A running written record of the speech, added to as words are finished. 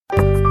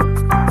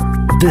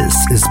This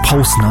is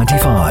Pulse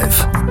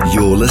 95.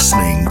 You're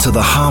listening to the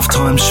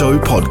Halftime Show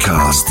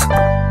podcast.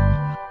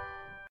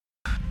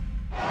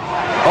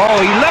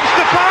 Oh, he loves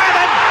the fire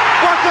and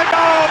what a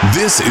goal!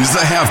 This is the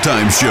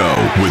Halftime Show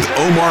with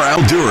Omar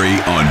Al-Duri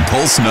on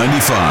Pulse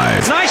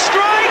 95. Nice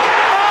strike!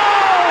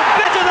 Oh,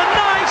 better than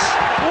nice!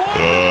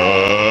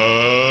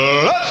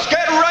 Let's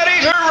get ready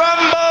to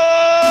rumble!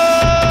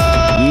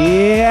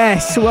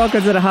 Yes,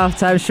 welcome to the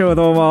Halftime Show with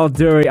Omar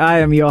Al-Duri. I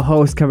am your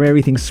host, cover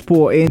everything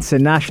sport,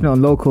 international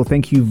and local.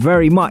 Thank you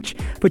very much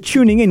for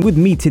tuning in with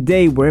me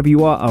today, wherever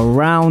you are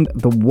around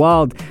the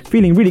world.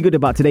 Feeling really good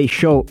about today's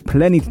show.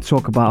 Plenty to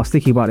talk about. I was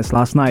thinking about this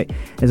last night.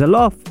 There's a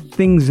lot of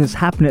things that's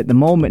happening at the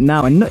moment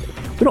now, and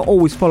we don't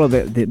always follow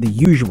the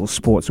usual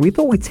sports. So we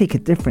thought we'd take a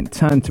different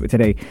turn to it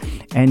today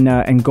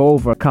and go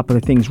over a couple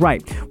of things.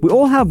 Right, we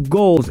all have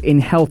goals in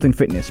health and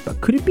fitness, but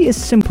could it be as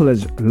simple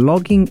as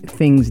logging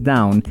things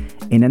down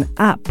in an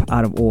app,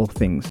 out of all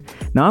things?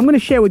 Now, I'm going to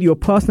share with you a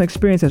personal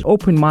experience that's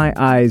opened my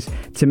eyes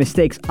to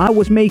mistakes I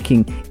was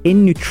making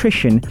in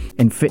nutrition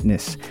and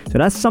fitness. So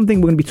that's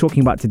something we're going to be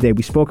talking about today.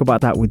 We spoke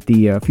about that with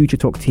the Future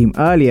Talk team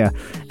earlier,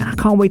 and I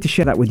can't wait to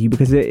share that with you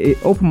because it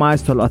opened my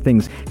eyes to a lot of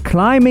things.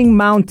 Climbing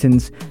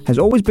mountains has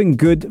always been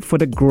good for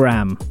the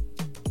gram.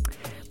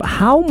 But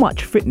how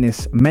much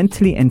fitness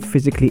mentally and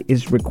physically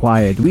is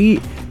required? We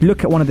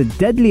look at one of the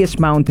deadliest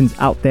mountains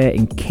out there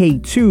in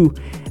K2,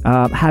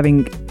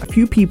 having a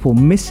few people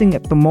missing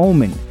at the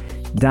moment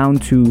down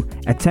to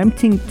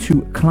attempting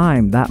to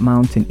climb that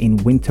mountain in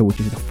winter, which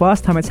is the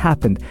first time it's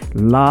happened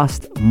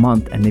last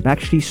month. And they've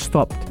actually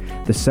stopped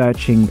the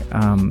searching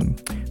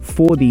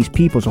for these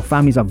people, so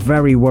families are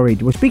very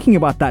worried. We're speaking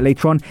about that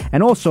later on.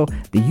 And also,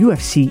 the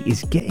UFC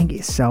is getting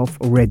itself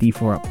ready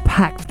for a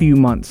packed few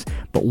months.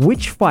 But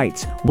which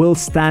fights will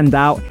stand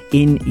out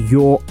in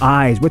your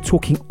eyes? We're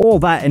talking all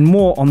that and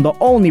more on the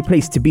only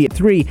place to be at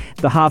 3,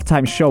 the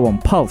Halftime Show on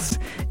Pulse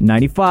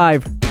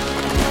 95.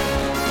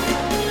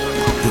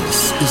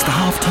 This is the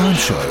Halftime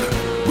Show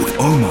with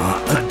Omar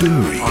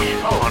Al-Duri.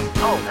 On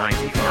Pulse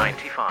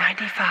 95.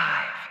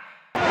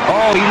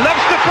 Oh, he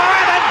loves the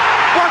fire and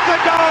what a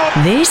goal!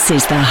 This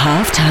is the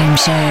Halftime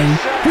Show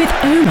with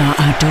Omar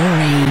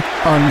Al-Duri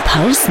on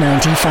Pulse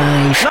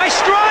 95. Nice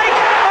strike!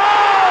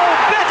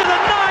 Oh, better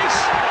than nice!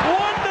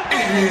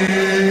 Wonderful!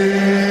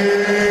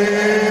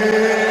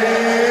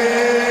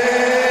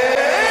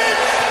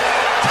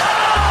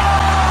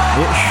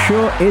 It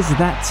sure is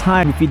that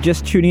time. If you're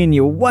just tuning in,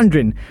 you're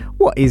wondering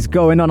what is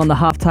going on the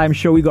Halftime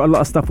Show. We got a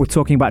lot of stuff we're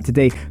talking about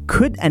today.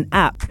 Could an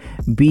app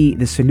be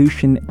the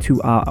solution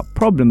to our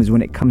problems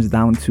when it comes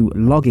down to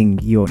logging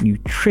your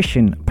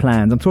nutrition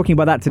plans? I'm talking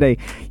about that today.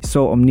 You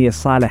saw Omnia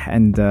Saleh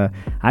and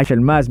Aisha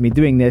Al-Mazmi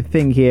doing their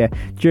thing here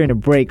during the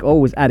break,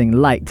 always adding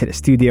light to the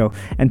studio.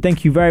 And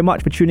thank you very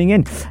much for tuning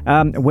in.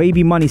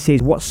 Wavy Money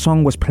says, what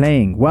song was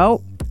playing?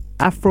 Well,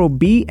 Afro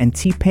B and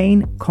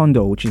T-Pain,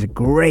 Kondo, which is a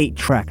great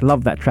track.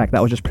 Love that track.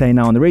 That was just playing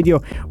now on the radio.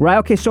 Right,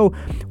 okay, so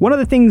one of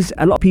the things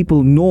a lot of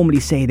people normally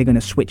say they're going to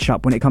switch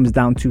up when it comes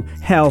down to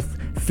health,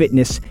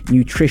 fitness,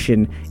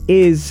 nutrition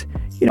is,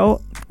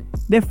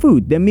 their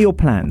food, their meal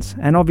plans.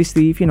 And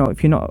obviously, if you're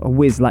not a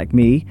whiz like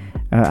me,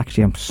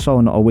 actually I'm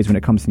so not a whiz when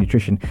it comes to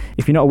nutrition.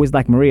 If you're not a whiz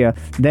like Maria,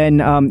 then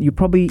you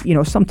probably,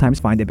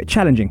 sometimes find it a bit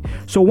challenging.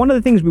 So one of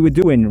the things we were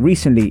doing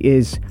recently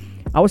is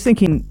I was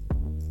thinking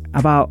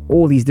about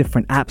all these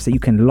different apps that you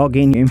can log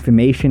in your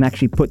information,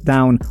 actually put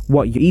down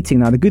what you're eating.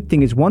 Now, the good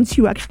thing is once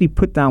you actually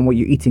put down what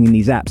you're eating in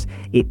these apps,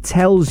 it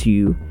tells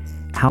you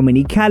how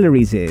many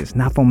calories it is.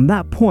 Now, from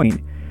that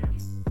point,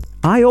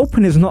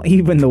 eye-open is not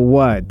even the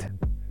word.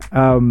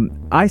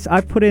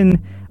 I put in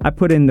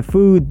the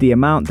food, the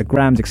amount, the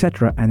grams,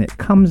 etc., and it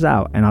comes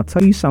out. And I'll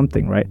tell you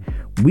something, right?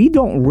 We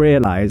don't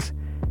realize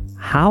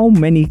how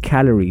many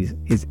calories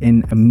is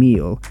in a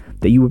meal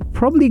that you would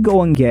probably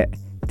go and get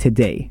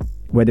today.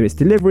 Whether it's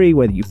delivery,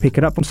 whether you pick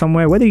it up from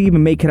somewhere, whether you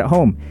even make it at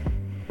home.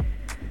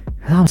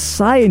 I'm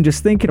sighing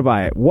just thinking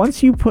about it.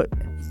 Once you put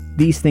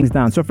these things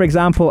down. So for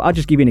example, I'll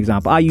just give you an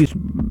example. I use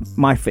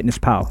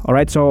MyFitnessPal. All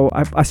right. So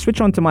I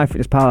switch on to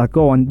MyFitnessPal. I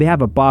go on. They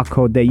have a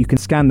barcode there. You can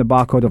scan the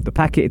barcode of the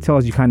packet. It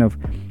tells you kind of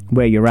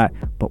where you're at.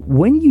 But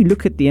when you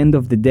look at the end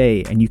of the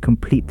day and you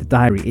complete the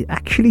diary, it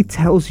actually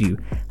tells you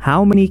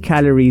how many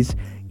calories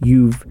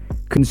you've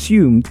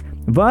consumed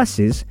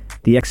versus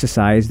the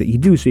exercise that you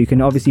do. So you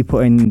can obviously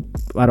put in,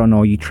 I don't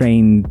know, you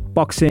train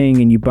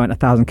boxing and you burn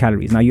 1,000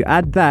 calories. Now you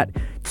add that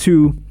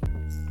to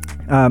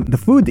the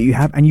food that you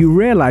have and you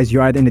realize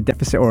you're either in a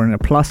deficit or in a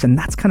plus, and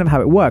that's kind of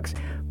how it works.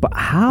 But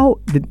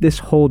how did this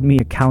hold me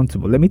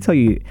accountable? Let me tell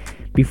you,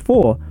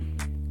 before,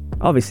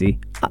 obviously,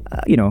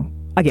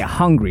 I get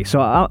hungry,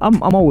 so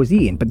I'm always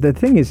eating. But the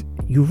thing is,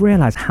 you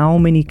realize how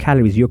many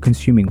calories you're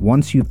consuming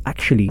once you've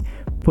actually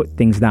put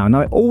things down. Now,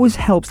 it always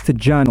helps to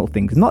journal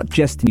things, not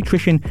just in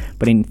nutrition,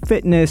 but in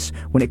fitness,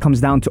 when it comes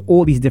down to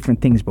all these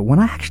different things. But when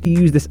I actually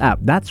use this app,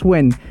 that's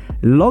when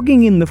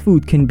logging in the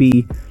food can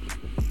be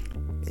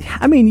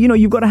I mean,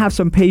 you've got to have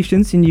some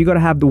patience and you've got to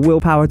have the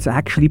willpower to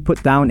actually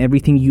put down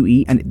everything you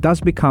eat, and it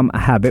does become a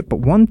habit. But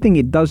one thing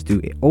it does do,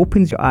 it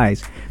opens your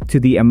eyes to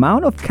the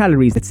amount of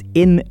calories that's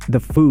in the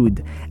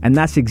food. And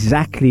that's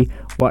exactly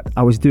what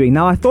I was doing.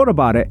 Now, I thought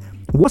about it.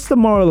 What's the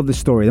moral of the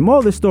story? The moral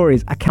of the story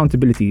is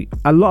accountability.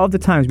 A lot of the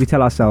times we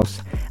tell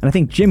ourselves, and I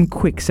think Jim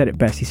Quick said it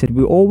best. He said,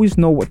 we always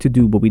know what to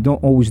do, but we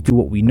don't always do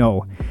what we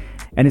know.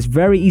 And it's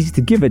very easy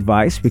to give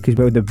advice because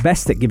we're the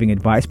best at giving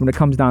advice. When it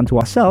comes down to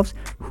ourselves,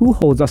 who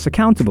holds us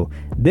accountable?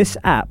 This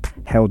app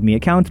held me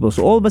accountable.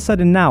 So all of a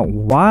sudden now,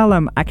 while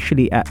I'm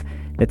actually at,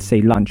 let's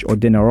say, lunch or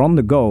dinner or on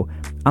the go,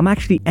 I'm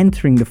actually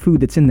entering the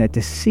food that's in there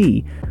to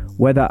see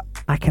whether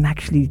I can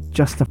actually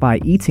justify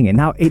eating it.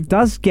 Now, it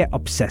does get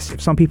obsessive.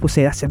 Some people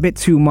say that's a bit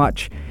too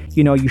much.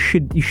 You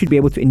should be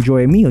able to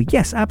enjoy a meal.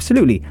 Yes,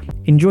 absolutely.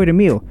 Enjoy the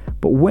meal.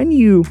 But when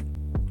you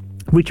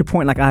reach a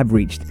point like I've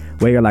reached,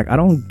 where you're like, I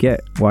don't get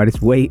why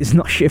this weight is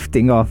not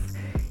shifting off,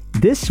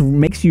 this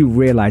makes you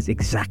realize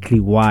exactly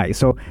why.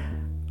 So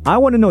I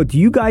want to know, do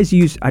you guys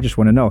use apps?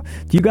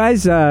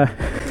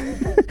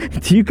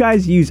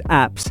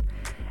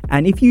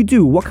 And if you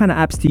do, what kind of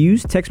apps to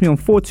use? Text me on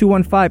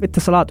 4215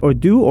 Ittasalat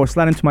or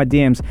slide into my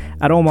DMs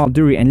at Omar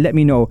Al-Duri and let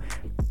me know.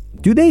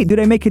 Do they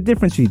make a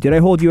difference to you? Do they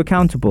hold you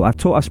accountable?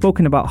 I've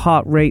spoken about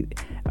heart rate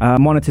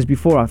monitors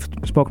before. I've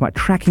spoken about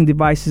tracking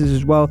devices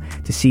as well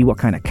to see what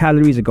kind of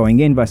calories are going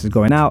in versus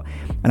going out.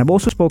 And I've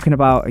also spoken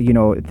about,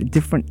 the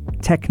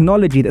different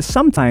technology that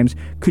sometimes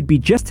could be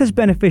just as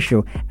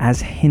beneficial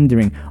as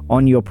hindering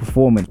on your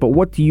performance. But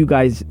what do you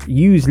guys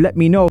use? Let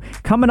me know.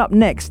 Coming up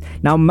next.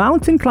 Now,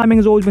 mountain climbing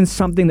has always been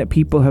something that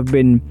people have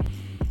been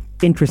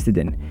interested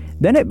in.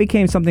 Then it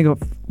became something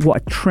of a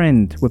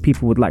trend where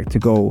people would like to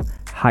go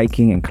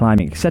hiking and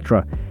climbing,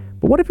 etc.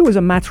 But what if it was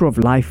a matter of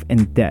life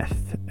and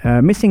death?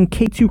 Missing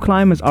K2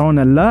 climbers are on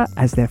alert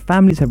as their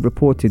families have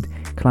reported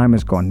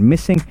climbers gone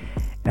missing.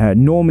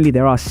 Normally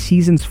there are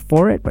seasons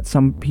for it, but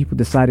some people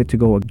decided to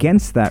go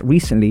against that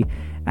recently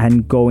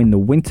and go in the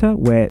winter,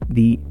 where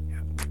the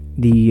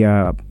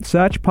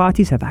search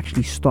parties have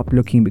actually stopped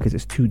looking because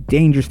it's too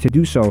dangerous to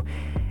do so.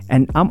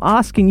 And I'm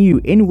asking you,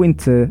 in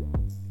winter,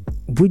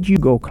 would you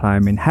go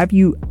climbing? Have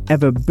you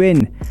ever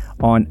been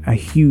on a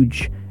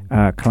huge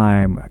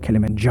climb,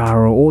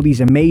 Kilimanjaro, all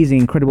these amazing,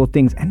 incredible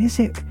things? And is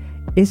it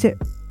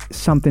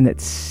something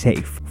that's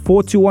safe?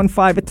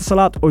 4215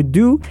 Ittasalat or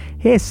do.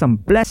 Here's some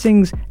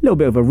blessings, a little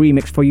bit of a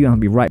remix for you. I'll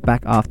be right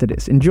back after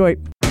this. Enjoy.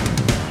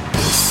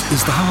 This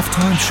is the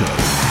Halftime Show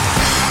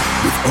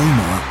with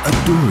Omar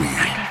Al-Duri.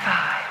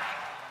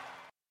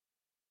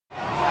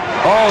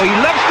 Oh, he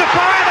loves the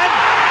fire then.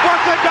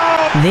 What a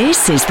goal!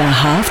 This is the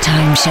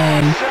Halftime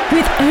Show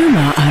with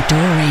Omar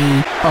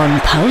Al-Duri on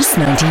Pulse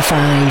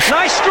 95.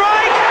 Nice strike!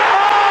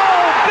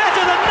 Oh,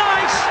 better than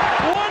nice!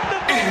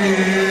 Wonderful!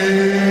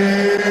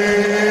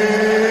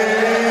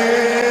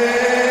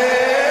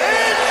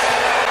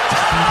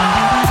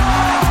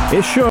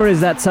 It sure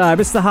is that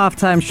time. It's the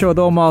Halftime Show with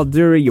Omar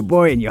Al-Duri, your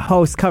boy and your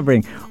host,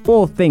 covering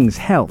all things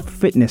health,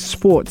 fitness,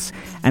 sports.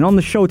 And on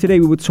the show today,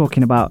 we were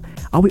talking about,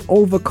 are we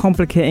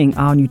overcomplicating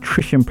our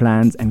nutrition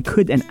plans, and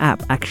could an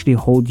app actually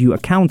hold you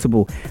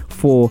accountable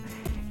for,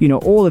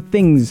 all the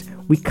things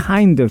we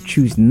kind of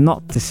choose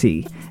not to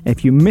see?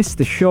 If you missed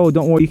the show,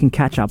 don't worry, you can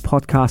catch our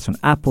podcast on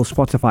Apple,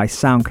 Spotify,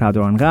 SoundCloud,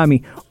 or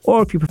Anghami.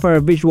 Or if you prefer a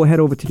visual, head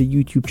over to the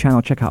YouTube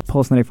channel, check out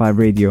Pulse 95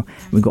 Radio.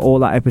 We've got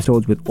all our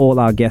episodes with all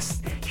our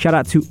guests. Shout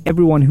out to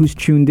everyone who's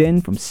tuned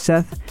in, from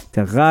Seth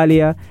to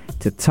Ghalia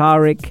to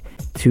Tariq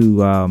to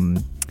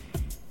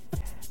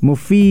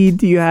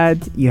Mufid. You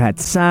had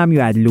Sam, you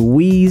had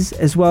Louise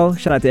as well.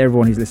 Shout out to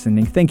everyone who's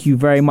listening. Thank you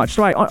very much.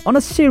 So, right, on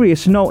a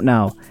serious note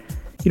now,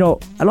 a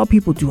lot of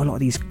people do a lot of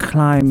these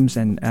climbs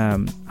and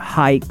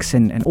hikes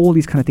and all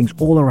these kind of things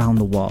all around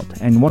the world.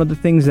 And one of the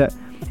things that,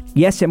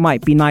 yes, it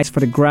might be nice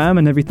for the gram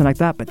and everything like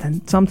that, but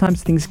then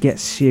sometimes things get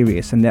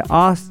serious. And there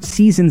are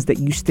seasons that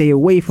you stay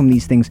away from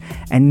these things.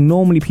 And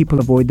normally people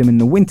avoid them in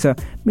the winter,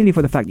 merely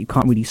for the fact you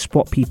can't really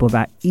spot people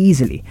that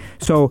easily.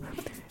 So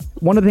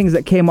one of the things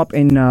that came up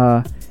in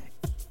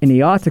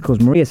the articles,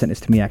 Maria sent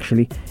this to me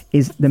actually,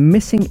 is the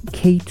missing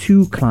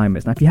K2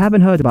 climbers. Now, if you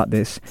haven't heard about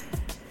this,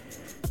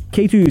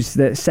 K2 is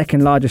the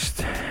second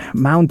largest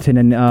mountain,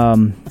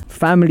 and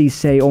families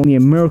say only a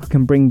miracle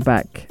can bring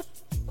back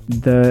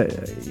the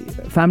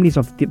families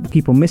of the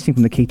people missing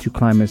from the K2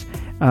 climbers.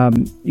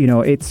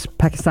 It's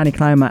Pakistani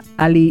climber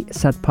Ali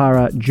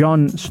Sadpara,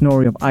 John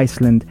Snorri of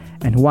Iceland,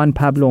 and Juan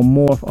Pablo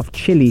Morf of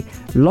Chile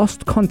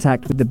lost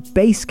contact with the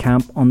base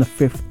camp on the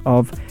 5th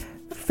of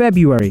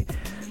February.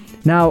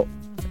 Now,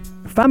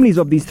 families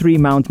of these three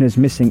mountaineers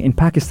missing in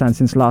Pakistan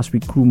since last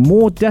week grew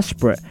more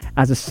desperate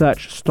as the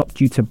search stopped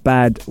due to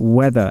bad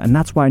weather. And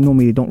that's why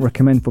normally they don't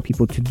recommend for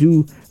people to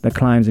do the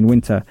climbs in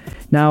winter.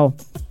 Now,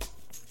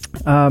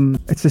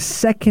 it's the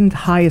second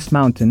highest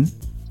mountain,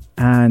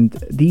 and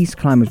these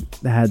climbers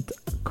had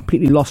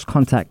completely lost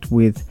contact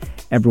with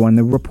everyone.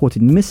 They were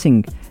reported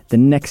missing the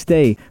next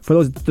day. For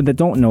those that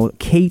don't know,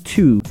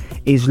 K2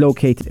 is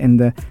located in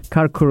the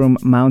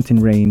Karakoram mountain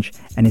range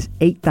and is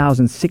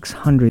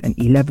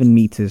 8,611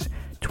 meters,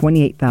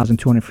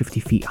 28,250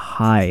 feet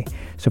high.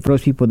 So for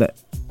those people that,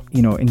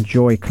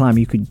 enjoy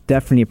climbing, you could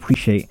definitely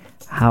appreciate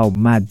how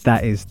mad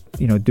that is,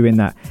 doing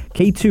that.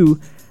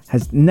 K2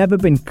 has never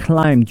been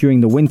climbed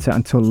during the winter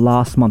until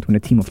last month, when a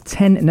team of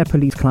 10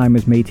 Nepalese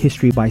climbers made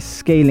history by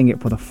scaling it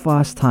for the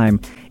first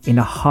time in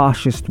the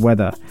harshest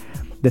weather.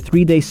 The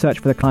 3-day search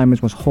for the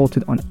climbers was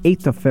halted on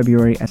 8th of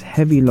February as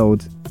heavy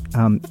loads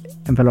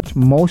enveloped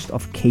most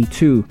of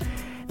K2.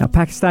 Now,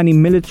 Pakistani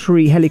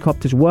military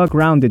helicopters were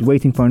grounded,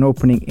 waiting for an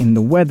opening in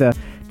the weather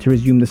to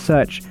resume the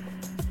search.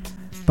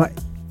 But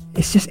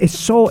it's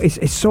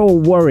so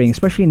worrying,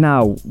 especially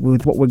now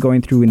with what we're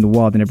going through in the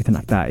world and everything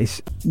like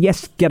that.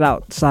 Yes, get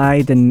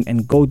outside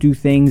and go do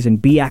things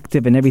and be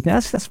active and everything.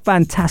 That's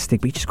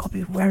fantastic, but you just got to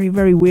be very,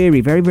 very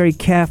wary, very, very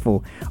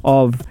careful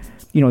of,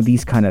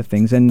 these kind of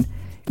things. And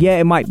yeah,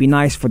 it might be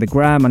nice for the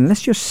gram,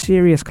 unless you're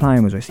serious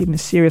climbers or even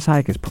serious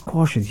hikers.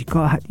 Precautions, you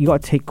got to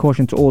take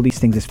caution to all these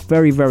things. It's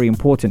very, very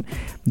important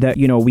that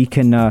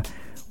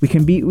we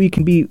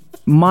can be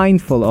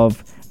mindful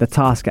of the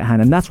task at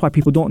hand, and that's why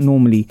people don't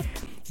normally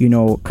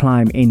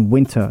climb in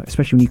winter,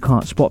 especially when you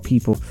can't spot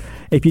people.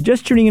 If you're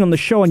just tuning in on the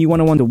show and you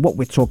want to wonder what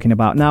we're talking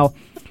about now,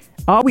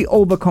 are we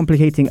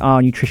overcomplicating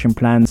our nutrition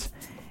plans,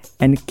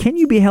 and can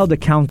you be held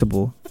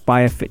accountable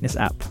by a fitness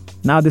app?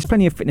 Now, there's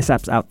plenty of fitness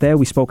apps out there.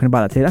 We've spoken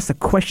about that today. That's the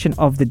question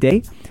of the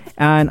day.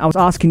 And I was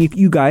asking if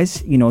you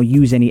guys,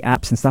 use any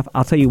apps and stuff.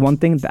 I'll tell you one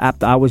thing, the app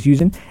that I was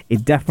using,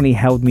 it definitely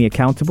held me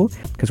accountable,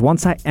 because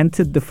once I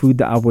entered the food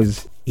that I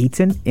was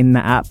eating in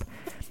the app,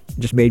 it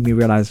just made me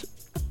realize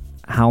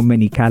how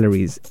many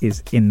calories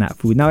is in that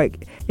food. Now,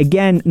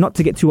 again, not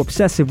to get too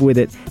obsessive with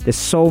it, there's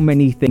so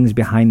many things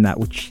behind that,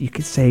 which you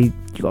could say,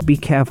 you got to be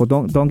careful.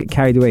 Don't get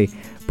carried away.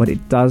 But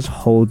it does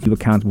hold you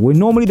accountable. We're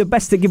normally the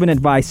best at giving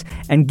advice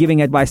and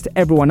giving advice to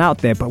everyone out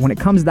there. But when it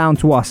comes down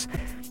to us,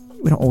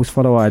 we don't always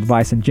follow our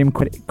advice. And Jim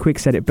Quick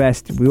said it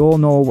best. We all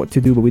know what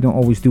to do, but we don't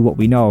always do what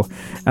we know.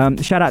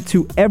 Shout out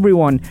to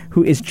everyone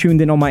who is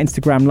tuned in on my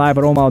Instagram live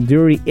at Omar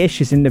Duri.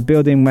 Ish is in the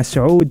building.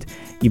 Masoud.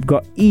 You've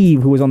got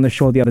Eve, who was on the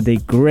show the other day.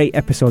 Great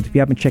episode. If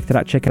you haven't checked it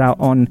out, check it out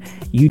on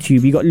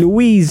YouTube. You got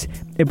Louise,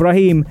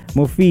 Ibrahim,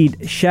 Mufid,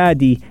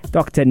 Shadi,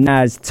 Dr.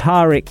 Naz,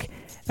 Tariq,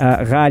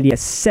 Ghalia,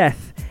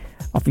 Seth.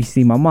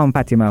 Obviously, my mom,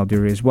 Fatima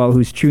Al-Duri as well,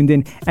 who's tuned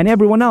in, and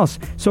everyone else.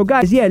 So,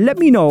 guys, let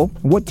me know,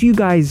 what do you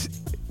guys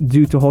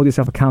do to hold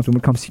yourself accountable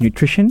when it comes to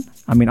nutrition?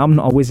 I mean, I'm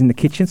not always in the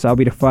kitchen, so I'll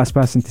be the first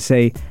person to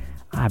say,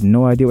 I have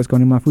no idea what's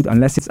going on in my food,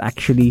 unless it's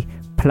actually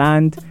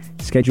planned,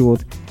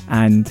 scheduled,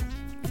 and,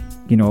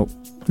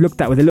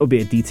 looked at with a little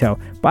bit of detail.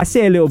 But I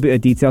say a little bit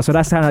of detail, so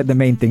that's kind of like the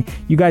main thing.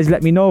 You guys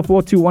let me know,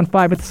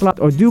 4215 at the slot,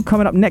 or do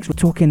coming up next, we're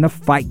talking the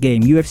fight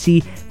game.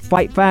 UFC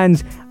fight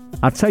fans,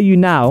 I'll tell you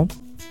now,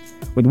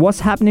 with what's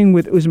happening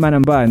with Usman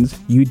and Burns,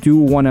 you do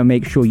want to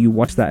make sure you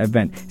watch that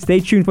event. Stay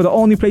tuned for the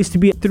only place to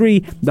be at 3,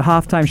 the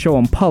halftime show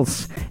on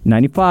Pulse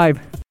 95.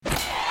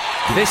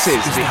 This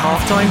is the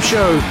halftime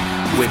show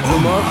with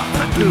Omar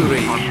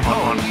Al-Duri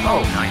on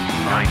Pulse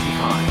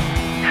 95.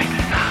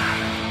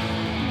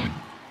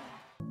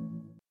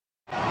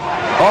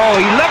 Oh,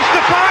 he loves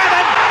to fire,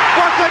 and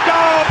what a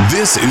goal!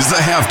 This is the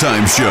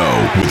halftime show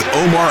with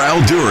Omar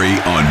Al-Duri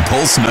on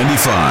Pulse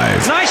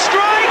 95. Nice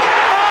strike!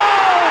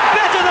 Oh,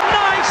 better than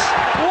nice!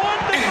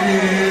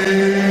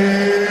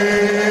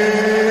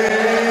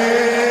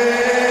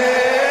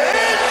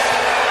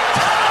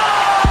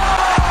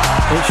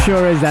 It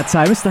sure is that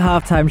time. It's the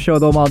halftime show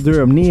with Omar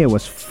Al-Duri. Nia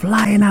was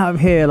flying out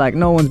of here like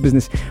no one's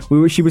business.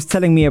 She was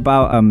telling me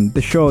about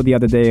the show the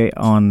other day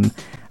on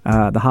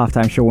the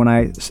halftime show, when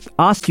I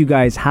asked you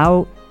guys,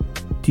 how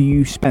do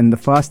you spend the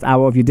first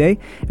hour of your day?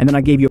 And then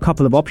I gave you a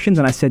couple of options,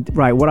 and I said,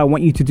 right, what I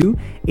want you to do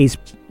is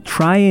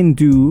try and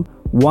do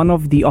one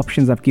of the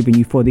options I've given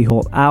you for the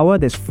whole hour.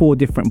 There's 4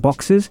 different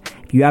boxes.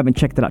 If you haven't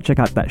checked it out, check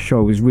out that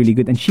show. It was really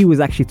good. And she was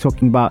actually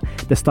talking about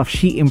the stuff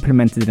she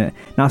implemented in it.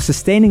 Now,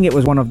 sustaining it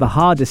was one of the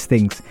hardest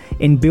things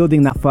in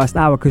building that first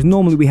hour, because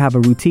normally we have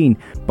a routine.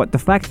 But the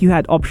fact you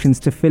had options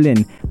to fill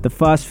in the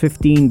first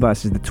 15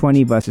 versus the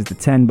 20 versus the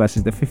 10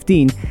 versus the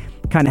 15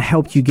 kind of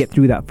helped you get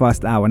through that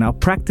first hour. Now,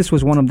 practice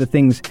was one of the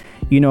things,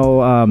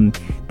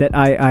 that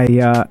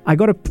I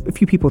got a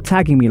few people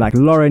tagging me, like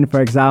Lauren,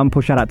 for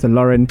example. Shout out to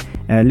Lauren,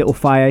 Little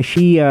Fire.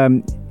 She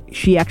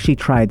actually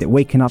tried it,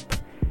 waking up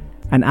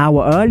an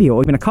hour early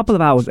or even a couple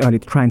of hours early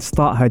to try and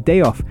start her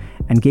day off,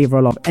 and gave her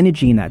a lot of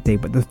energy in that day.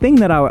 But the thing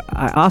that I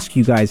ask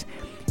you guys,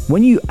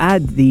 when you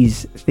add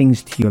these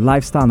things to your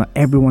lifestyle, now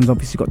everyone's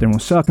obviously got their own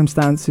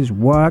circumstances,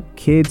 work,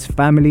 kids,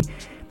 family.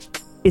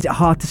 Is it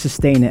hard to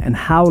sustain it? And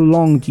how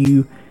long do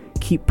you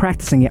keep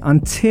practicing it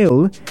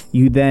until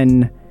you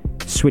then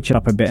switch it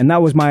up a bit? And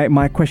that was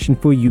my question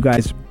for you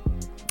guys.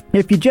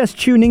 If you're just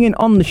tuning in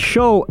on the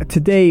show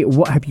today,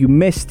 what have you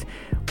missed?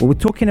 Well, we're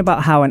talking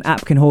about how an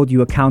app can hold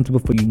you accountable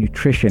for your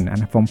nutrition.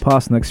 And from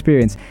personal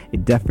experience,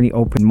 it definitely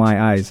opened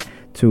my eyes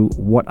to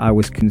what I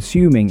was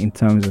consuming in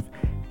terms of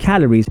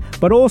calories,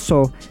 but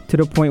also to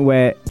the point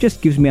where it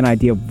just gives me an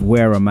idea of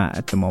where I'm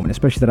at the moment,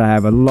 especially that I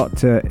have a lot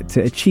to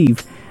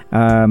achieve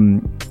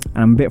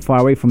and I'm a bit far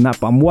away from that,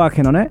 but I'm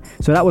working on it.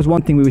 So that was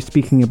one thing we were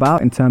speaking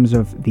about in terms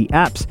of the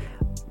apps.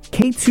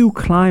 K2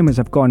 climbers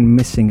have gone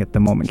missing at the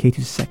moment. K2 is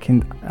the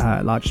second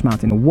largest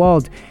mountain in the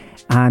world,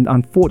 and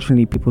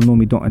unfortunately people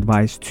normally don't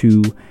advise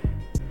to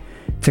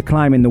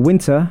climb in the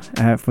winter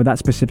for that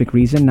specific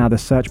reason. Now the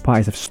search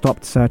parties have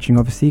stopped searching,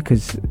 obviously,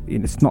 because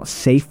it's not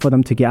safe for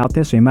them to get out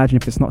there. So imagine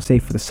if it's not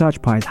safe for the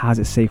search parties, how is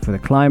it safe for the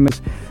climbers?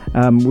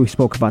 We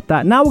spoke about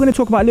that. Now we're going to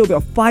talk about a little bit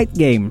of fight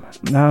game.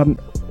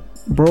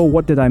 Bro,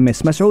 what did I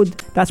miss? Masoud,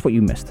 that's what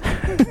you missed.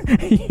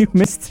 You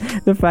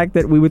missed the fact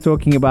that we were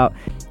talking about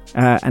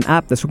an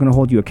app that's going to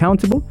hold you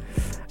accountable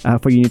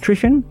for your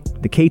nutrition,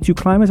 the K2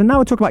 climbers, and now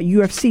we're talking about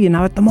UFC. And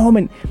now at the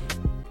moment,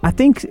 I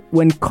think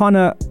when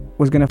Conor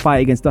was going to fight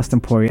against Dustin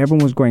Poirier,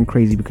 everyone was going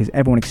crazy because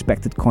everyone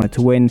expected Conor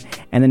to win.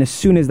 And then as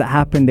soon as that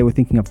happened, they were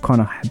thinking of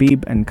Conor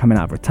Khabib and coming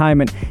out of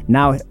retirement.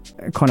 Now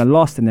Conor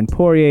lost, and then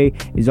Poirier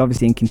is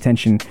obviously in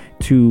contention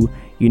to,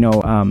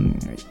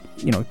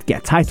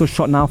 get a title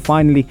shot now,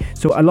 finally.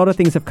 So a lot of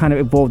things have kind of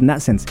evolved in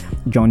that sense.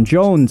 John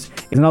Jones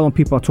is another one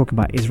people are talking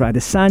about. Israel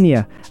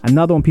Adesanya,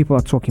 another one people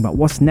are talking about.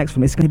 What's next for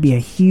them? It's going to be a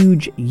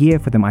huge year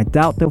for them. I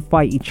doubt they'll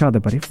fight each other,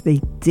 but if they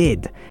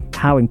did,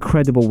 how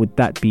incredible would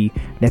that be,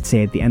 let's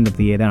say, at the end of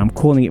the year? Then I'm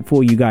calling it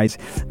for you guys.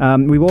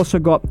 We've also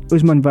got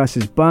Usman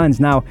versus Burns.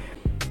 Now,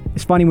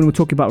 it's funny when we're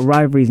talking about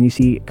rivalries and you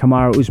see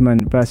Kamaru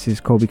Usman versus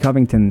Colby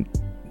Covington,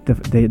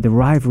 the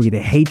rivalry, the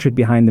hatred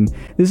behind them.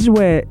 This is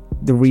where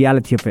the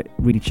reality of it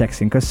really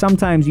checks in, because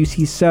sometimes you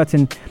see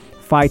certain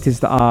fighters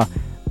that are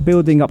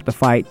building up the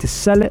fight to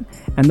sell it,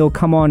 and they'll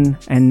come on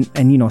and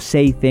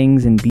say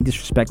things and be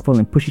disrespectful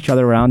and push each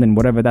other around and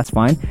whatever, that's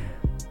fine.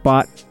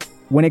 But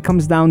when it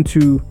comes down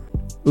to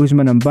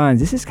Usman and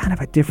Burns, this is kind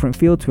of a different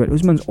feel to it.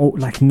 Usman's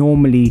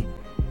normally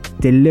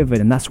delivered,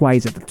 and that's why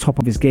he's at the top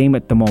of his game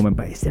at the moment.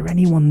 But is there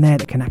anyone there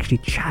that can actually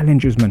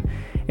challenge Usman,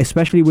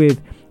 especially with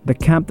the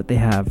camp that they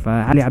have?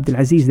 Ali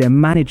Abdelaziz, their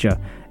manager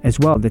as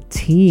well, the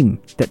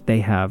team that they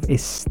have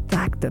is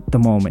stacked at the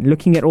moment.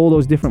 Looking at all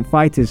those different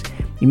fighters,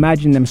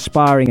 imagine them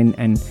sparring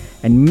and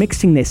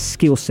mixing their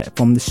skill set,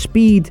 from the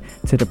speed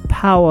to the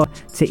power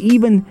to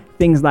even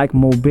things like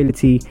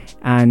mobility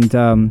and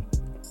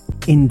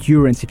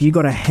endurance. If you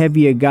got a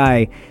heavier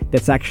guy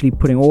that's actually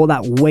putting all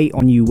that weight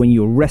on you when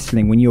you're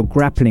wrestling, when you're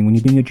grappling, when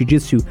you're doing your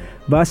jiu-jitsu,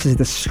 versus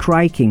the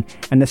striking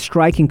and the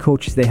striking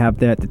coaches they have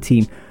there at the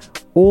team,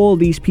 all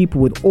these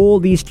people with all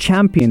these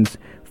champions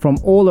from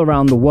all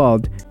around the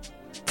world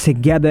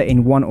together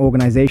in one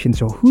organization.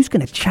 So who's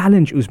going to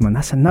challenge Usman?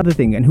 That's another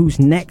thing. And who's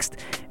next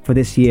for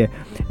this year?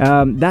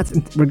 That's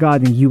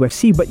regarding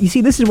UFC. But you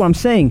see, this is what I'm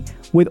saying.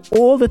 With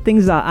all the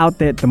things that are out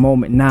there at the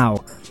moment now,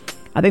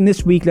 I think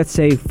this week, let's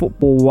say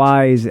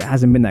football-wise, it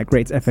hasn't been that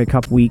great. It's FA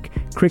Cup week.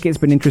 Cricket's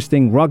been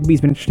interesting. Rugby's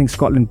been interesting.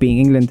 Scotland being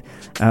England.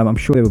 I'm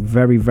sure they were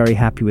very, very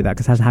happy with that,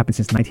 because it hasn't happened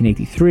since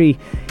 1983.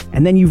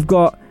 And then you've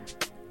got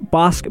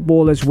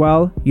basketball as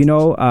well.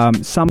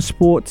 Some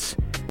sports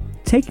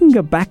taking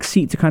a back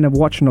seat to kind of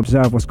watch and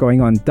observe what's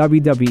going on.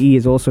 WWE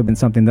has also been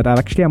something that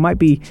I might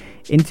be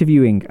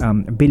interviewing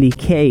Billy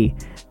Kay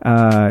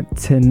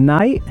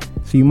tonight.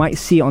 So you might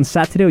see it on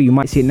Saturday, or you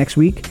might see it next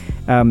week.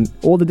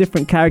 All the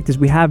different characters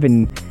we have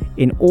in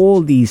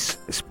all these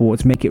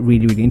sports make it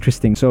really, really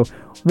interesting. So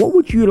what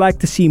would you like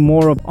to see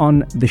more of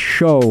on the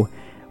show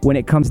when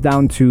it comes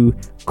down to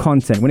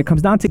content, when it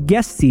comes down to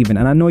guests even?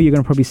 And I know you're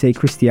going to probably say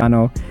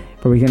Cristiano,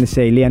 probably going to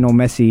say Lionel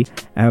Messi,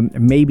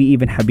 maybe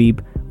even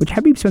Khabib, which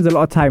Khabib spends a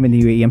lot of time in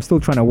the UAE. I'm still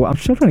trying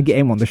to get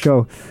him on the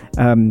show.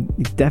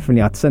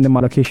 Definitely, I'd send him my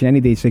location any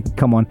day so he can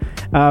come on.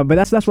 But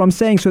that's what I'm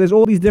saying. So there's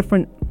all these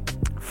different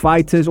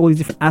fighters, all these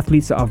different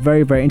athletes that are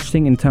very, very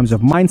interesting in terms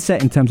of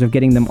mindset, in terms of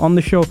getting them on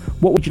the show.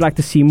 What would you like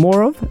to see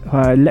more of?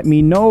 Let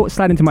me know.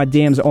 Slide into my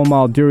DMs at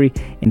Omar Al Duri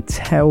and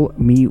tell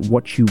me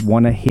what you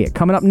want to hear.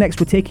 Coming up next,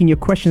 we're taking your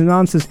questions and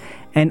answers,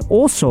 and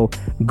also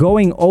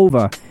going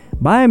over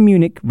Bayern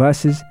Munich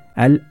versus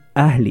Al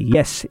Ahly.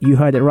 Yes, you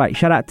heard it right.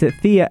 Shout out to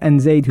Thea and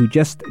Zaid, who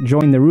just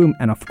joined the room,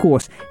 and of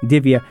course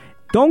Divya.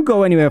 Don't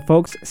go anywhere,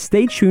 folks.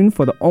 Stay tuned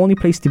for the only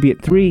place to be at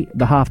 3,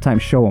 the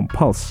halftime show on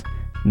Pulse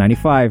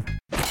 95.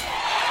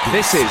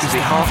 This is the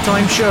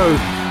halftime show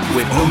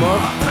with Omar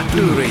Al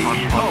Duri on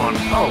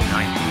Pulse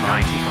 95.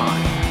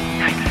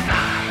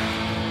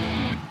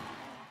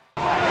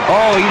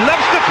 Oh, he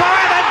loves the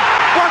fire, then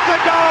what a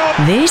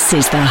goal! This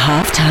is the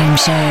halftime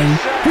show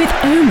with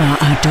Omar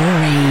Al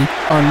Duri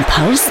on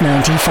Pulse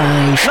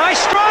 95. Nice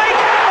strike!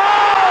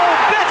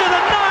 Oh, better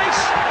than nice!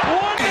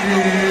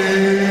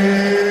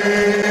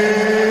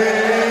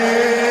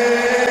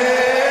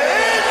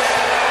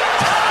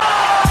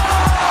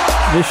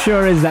 This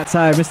sure is that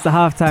time. It's the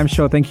halftime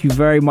show. Thank you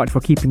very much for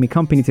keeping me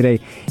company today.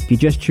 If you're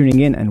just tuning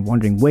in and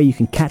wondering where you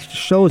can catch the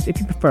shows, if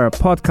you prefer a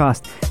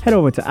podcast, head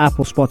over to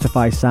Apple,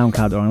 Spotify,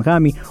 SoundCloud, or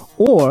Anghami.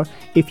 Or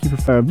if you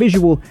prefer a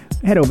visual,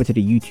 head over to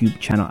the YouTube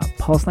channel at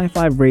Pulse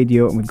 95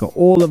 Radio. And we've got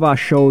all of our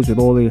shows with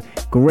all the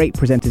great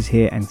presenters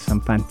here and some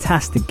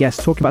fantastic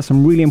guests talking about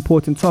some really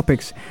important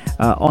topics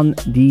on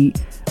the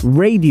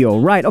radio.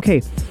 Right,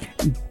 okay.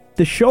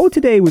 The show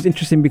today was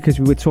interesting because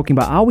we were talking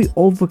about, are we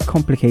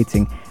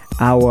overcomplicating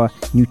our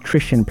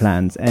nutrition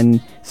plans.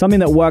 And something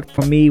that worked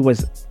for me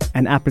was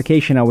an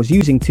application I was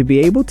using to be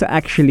able to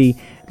actually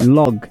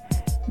log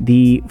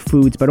the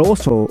foods, but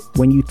also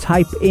when you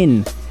type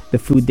in the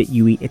food that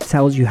you eat, it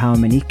tells you how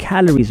many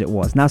calories it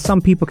was. Now,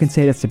 some people can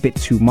say that's a bit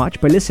too much,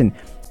 but listen,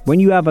 when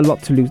you have a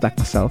lot to lose like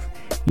myself,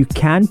 you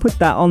can put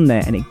that on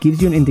there and it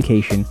gives you an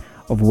indication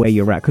of where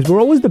you're at, because we're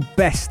always the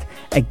best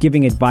at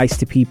giving advice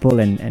to people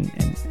and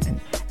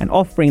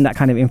offering that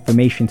kind of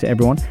information to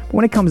everyone. But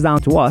when it comes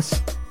down to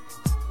us,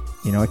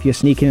 you know, if you're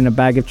sneaking in a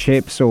bag of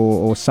chips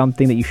or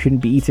something that you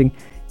shouldn't be eating,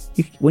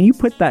 when you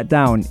put that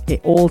down,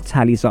 it all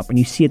tallies up and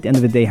you see at the end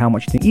of the day how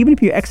much you think. Even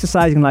if you're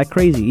exercising like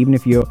crazy, even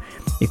if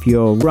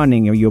you're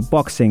running or you're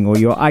boxing or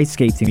you're ice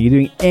skating or you're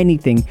doing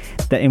anything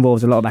that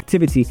involves a lot of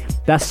activity,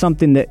 that's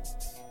something that,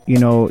 you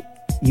know,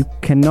 you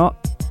cannot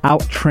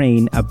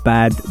out-train a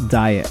bad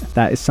diet.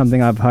 That is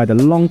something I've heard a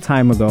long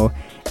time ago,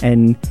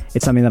 and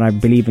it's something that I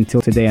believe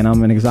until today, and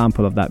I'm an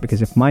example of that,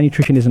 because if my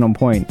nutrition isn't on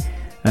point,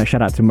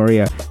 shout out to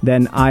Maria,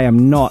 then I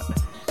am not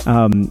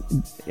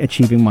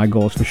achieving my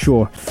goals for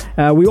sure.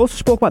 We also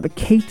spoke about the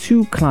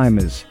K2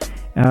 climbers.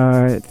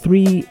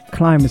 3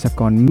 climbers have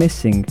gone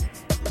missing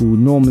who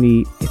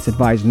normally it's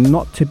advised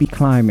not to be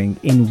climbing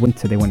in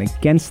winter. They went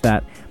against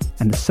that,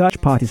 and the search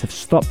parties have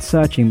stopped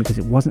searching because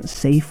it wasn't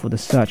safe for the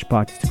search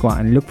parties to go out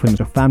and look for them.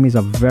 So families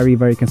are very,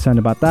 very concerned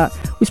about that.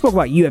 We spoke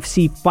about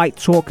UFC fight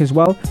talk as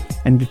well.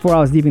 And before I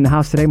was leaving the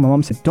house today, my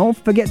mom said, don't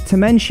forget to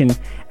mention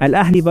Al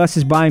Ahly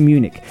versus Bayern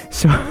Munich.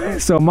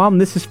 So mom,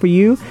 this is for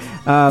you.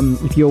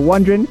 If you're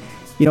wondering,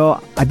 you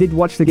know, I did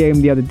watch the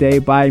game the other day.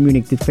 Bayern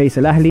Munich did face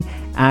Al Ahly,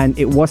 and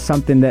it was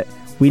something that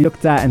we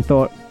looked at and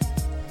thought,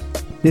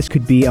 this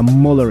could be a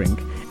mullering.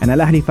 And Al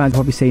Ahly fans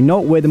probably say,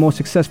 no, we're the most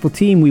successful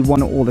team. We've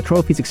won all the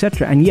trophies,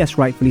 etc. And yes,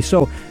 rightfully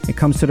so. It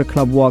comes to the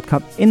Club World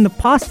Cup. In the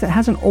past, it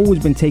hasn't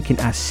always been taken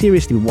as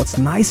seriously. What's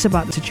nice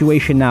about the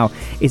situation now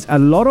is a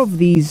lot of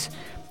these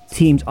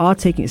teams are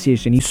taking it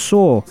seriously. And you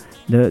saw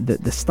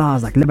the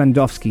stars like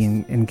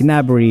Lewandowski and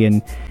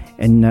Gnabry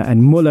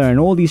and Muller and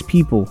all these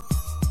people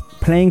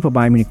playing for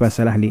Bayern Munich versus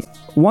Al Ahly.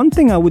 One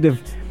thing I would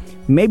have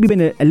maybe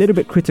been a little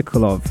bit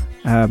critical of,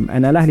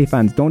 and Al Ahly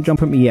fans, don't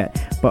jump at me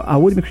yet, but I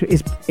would be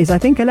is I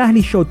think Al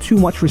Ahly showed too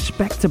much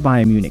respect to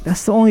Bayern Munich.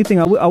 That's the only thing.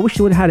 I wish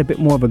they would have had a bit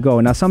more of a go.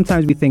 Now,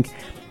 sometimes we think,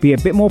 be a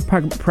bit more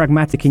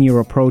pragmatic in your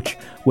approach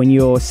when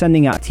you're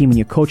sending out a team and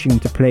you're coaching them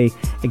to play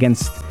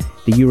against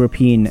the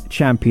European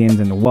champions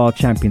and the world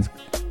champions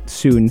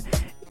soon.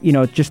 You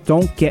know, just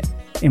don't get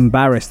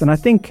embarrassed. And I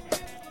think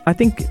Al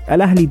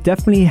Ahly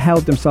definitely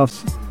held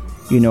themselves,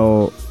 you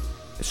know,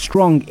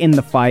 strong in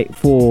the fight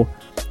for,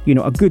 you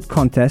know, a good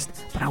contest,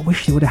 but I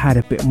wish they would have had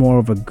a bit more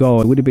of a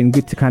go. It would have been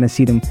good to kind of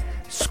see them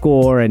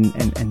score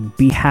and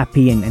be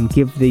happy and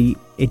give the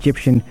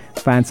Egyptian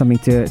fans something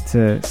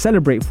to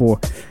celebrate for.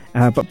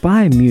 But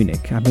Bayern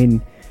Munich, I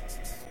mean,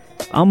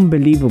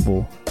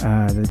 unbelievable.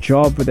 The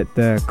job that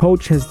the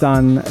coach has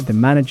done, the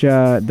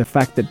manager, the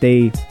fact that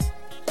they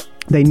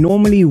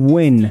normally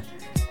win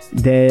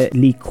their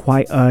league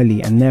quite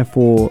early, and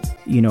therefore,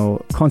 you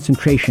know,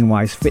 concentration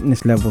wise,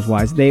 fitness levels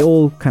wise, they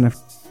all kind of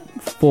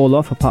fall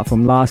off apart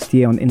from last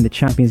year in the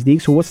Champions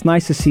League. So what's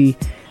nice to see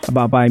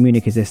about Bayern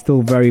Munich is they're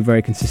still very,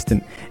 very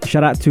consistent.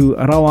 Shout out to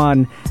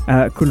Rawan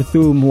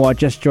Kulthum, who are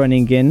just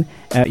joining in,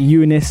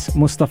 Yunus,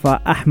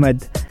 Mustafa,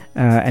 Ahmed,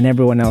 and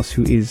everyone else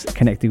who is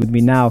connected with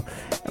me now.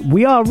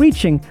 We are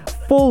reaching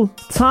full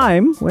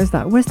time. Where's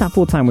that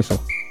full time whistle?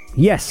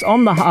 Yes,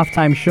 on the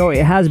halftime show.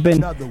 It has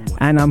been,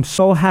 and I'm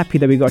so happy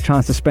that we got a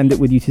chance to spend it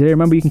with you today.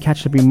 Remember, you can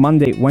catch it every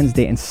Monday,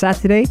 Wednesday and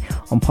Saturday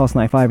on Pulse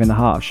 95 in the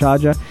heart of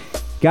Sharjah.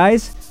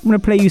 Guys, I'm going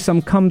to play you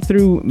some come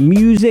through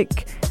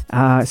music,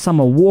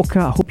 Summer Walker.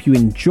 I hope you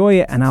enjoy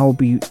it, and I will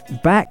be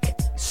back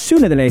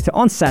sooner than later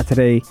on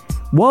Saturday.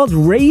 World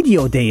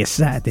Radio Day is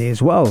Saturday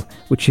as well,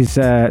 which is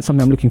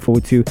something I'm looking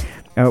forward to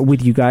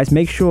with you guys.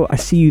 Make sure I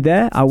see you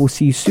there. I will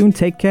see you soon.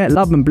 Take care.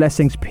 Love and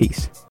blessings.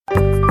 Peace.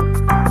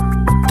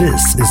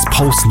 This is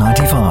Pulse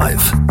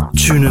 95.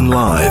 Tune in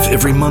live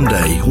every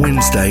Monday,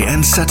 Wednesday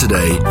and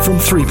Saturday from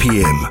 3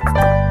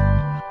 p.m.